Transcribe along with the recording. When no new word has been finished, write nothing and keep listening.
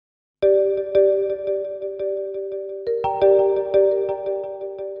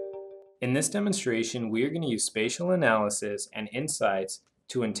In this demonstration, we are going to use spatial analysis and insights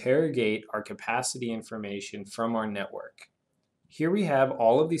to interrogate our capacity information from our network. Here we have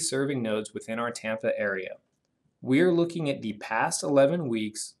all of the serving nodes within our Tampa area. We are looking at the past 11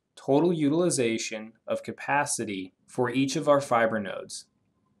 weeks total utilization of capacity for each of our fiber nodes.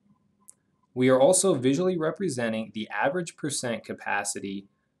 We are also visually representing the average percent capacity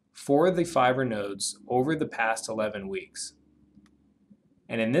for the fiber nodes over the past 11 weeks.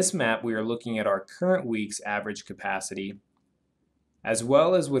 And in this map, we are looking at our current week's average capacity, as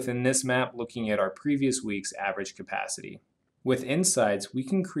well as within this map, looking at our previous week's average capacity. With insights, we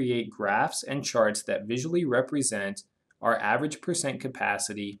can create graphs and charts that visually represent our average percent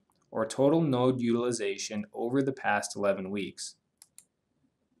capacity or total node utilization over the past 11 weeks.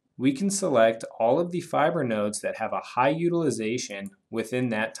 We can select all of the fiber nodes that have a high utilization within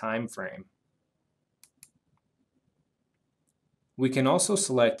that time frame. We can also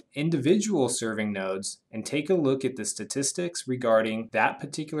select individual serving nodes and take a look at the statistics regarding that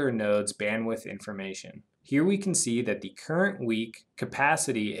particular node's bandwidth information. Here we can see that the current week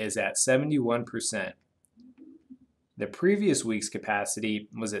capacity is at 71%. The previous week's capacity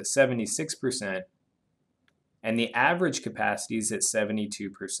was at 76%, and the average capacity is at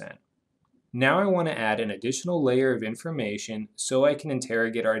 72%. Now I want to add an additional layer of information so I can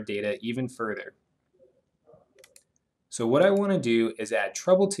interrogate our data even further. So what I want to do is add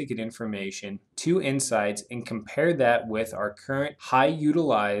trouble ticket information to insights and compare that with our current high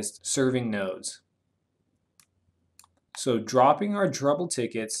utilized serving nodes. So dropping our trouble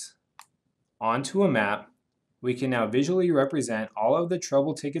tickets onto a map, we can now visually represent all of the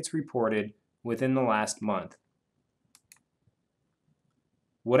trouble tickets reported within the last month.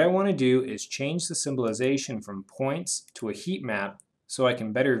 What I want to do is change the symbolization from points to a heat map so I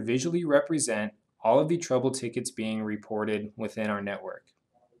can better visually represent all of the trouble tickets being reported within our network.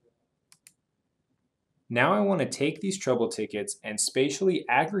 Now I want to take these trouble tickets and spatially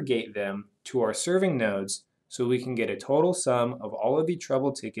aggregate them to our serving nodes so we can get a total sum of all of the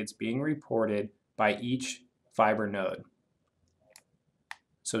trouble tickets being reported by each fiber node.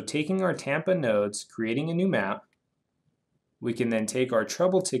 So taking our Tampa nodes, creating a new map, we can then take our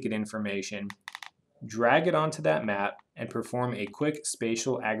trouble ticket information, drag it onto that map, and perform a quick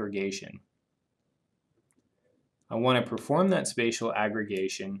spatial aggregation. I want to perform that spatial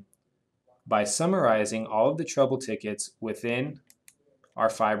aggregation by summarizing all of the trouble tickets within our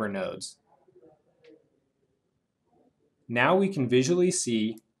fiber nodes. Now we can visually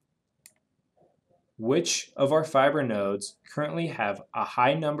see which of our fiber nodes currently have a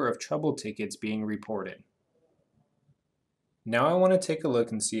high number of trouble tickets being reported. Now I want to take a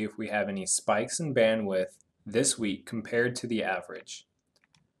look and see if we have any spikes in bandwidth this week compared to the average.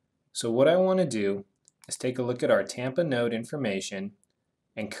 So what I want to do is take a look at our Tampa node information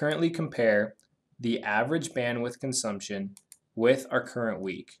and currently compare the average bandwidth consumption with our current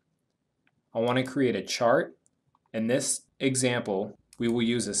week. I want to create a chart. In this example, we will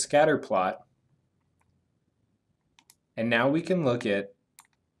use a scatter plot. And now we can look at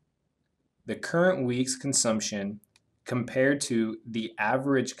the current week's consumption compared to the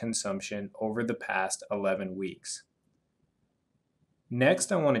average consumption over the past 11 weeks.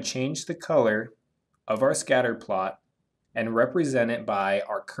 Next, I want to change the color of our scatter plot and represent it by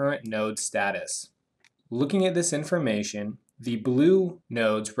our current node status. Looking at this information, the blue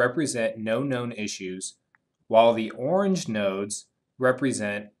nodes represent no known issues, while the orange nodes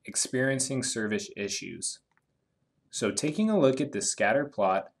represent experiencing service issues. So taking a look at the scatter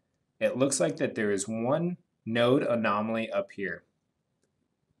plot, it looks like that there is one node anomaly up here.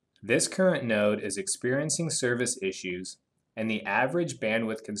 This current node is experiencing service issues, and the average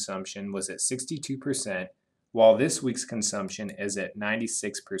bandwidth consumption was at 62%, while this week's consumption is at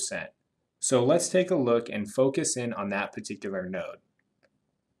 96%. So let's take a look and focus in on that particular node.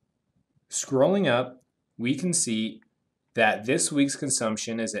 Scrolling up, we can see that this week's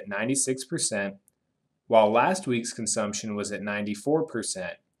consumption is at 96%, while last week's consumption was at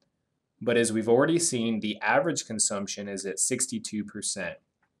 94%. But as we've already seen, the average consumption is at 62%.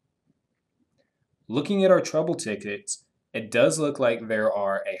 Looking at our trouble tickets, it does look like there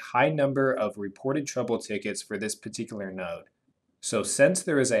are a high number of reported trouble tickets for this particular node. So since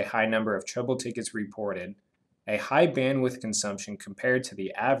there is a high number of trouble tickets reported, a high bandwidth consumption compared to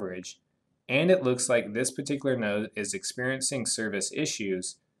the average, and it looks like this particular node is experiencing service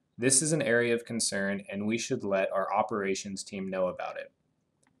issues, this is an area of concern and we should let our operations team know about it.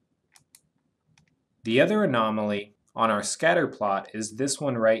 The other anomaly on our scatter plot is this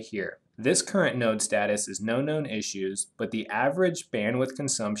one right here. This current node status is no known issues, but the average bandwidth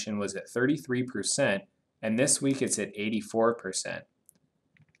consumption was at 33%, and this week it's at 84%.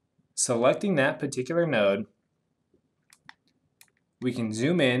 Selecting that particular node, we can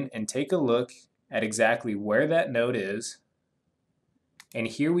zoom in and take a look at exactly where that node is. And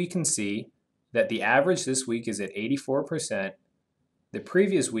here we can see that the average this week is at 84%. The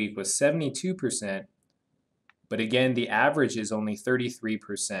previous week was 72%, but again, the average is only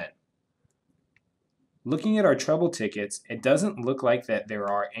 33%. Looking at our trouble tickets, it doesn't look like that there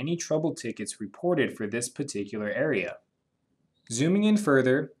are any trouble tickets reported for this particular area. Zooming in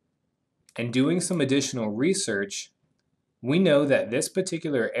further and doing some additional research, we know that this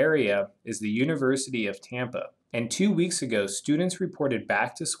particular area is the University of Tampa, and 2 weeks ago, students reported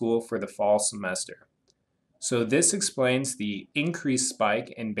back to school for the fall semester. So this explains the increased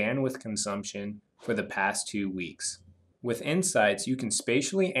spike in bandwidth consumption for the past 2 weeks. With Insights, you can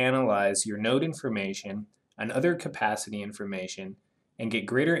spatially analyze your node information and other capacity information and get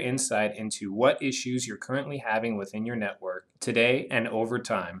greater insight into what issues you're currently having within your network today and over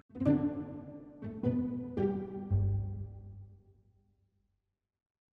time.